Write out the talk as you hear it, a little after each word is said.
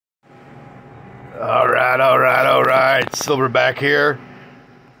All right. Silverback here.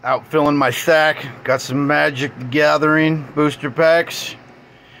 Out filling my stack. Got some Magic the Gathering booster packs.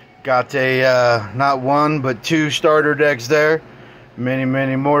 Got a, not one, but two starter decks there.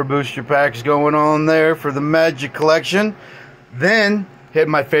 Many more booster packs going on there for the Magic collection. Then, hit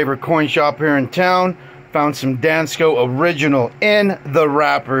my favorite coin shop here in town. Found some Dansko original in the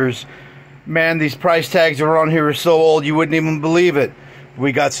wrappers. Man, these price tags around here are so old you wouldn't even believe it.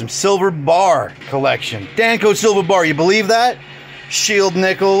 We got some silver bar collection. Danko silver bar, you believe that? Shield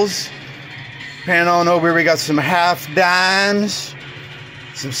nickels. Pan on over, we got some half dimes.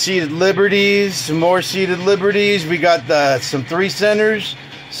 Some seated liberties, some more seated liberties. We got some 3 centers,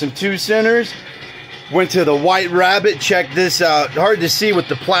 some 2 centers. Went to the White Rabbit. Check this out. Hard to see with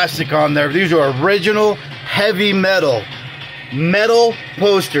the plastic on there. These are original heavy metal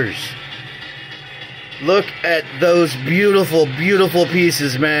posters. Look at those beautiful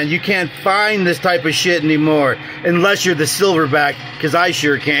pieces, man. You can't find this type of shit anymore unless you're the Silverback, because I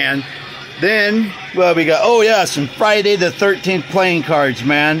sure can. Then, well, we got, oh yeah, some Friday the 13th playing cards,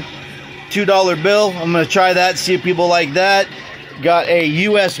 man. $2 bill. I'm going to try that, see if people like that. Got a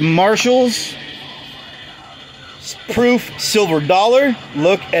U.S. Marshals proof silver dollar.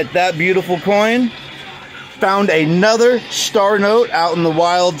 Look at that beautiful coin. Found another star note out in the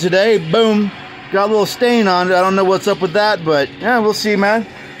wild today. Boom. Got a little stain on it. I don't know what's up with that, but yeah, we'll see, man.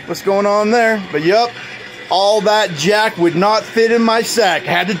 What's going on there? But yep, all that jack would not fit in my sack.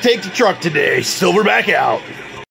 Had to take the truck today. Silverback out.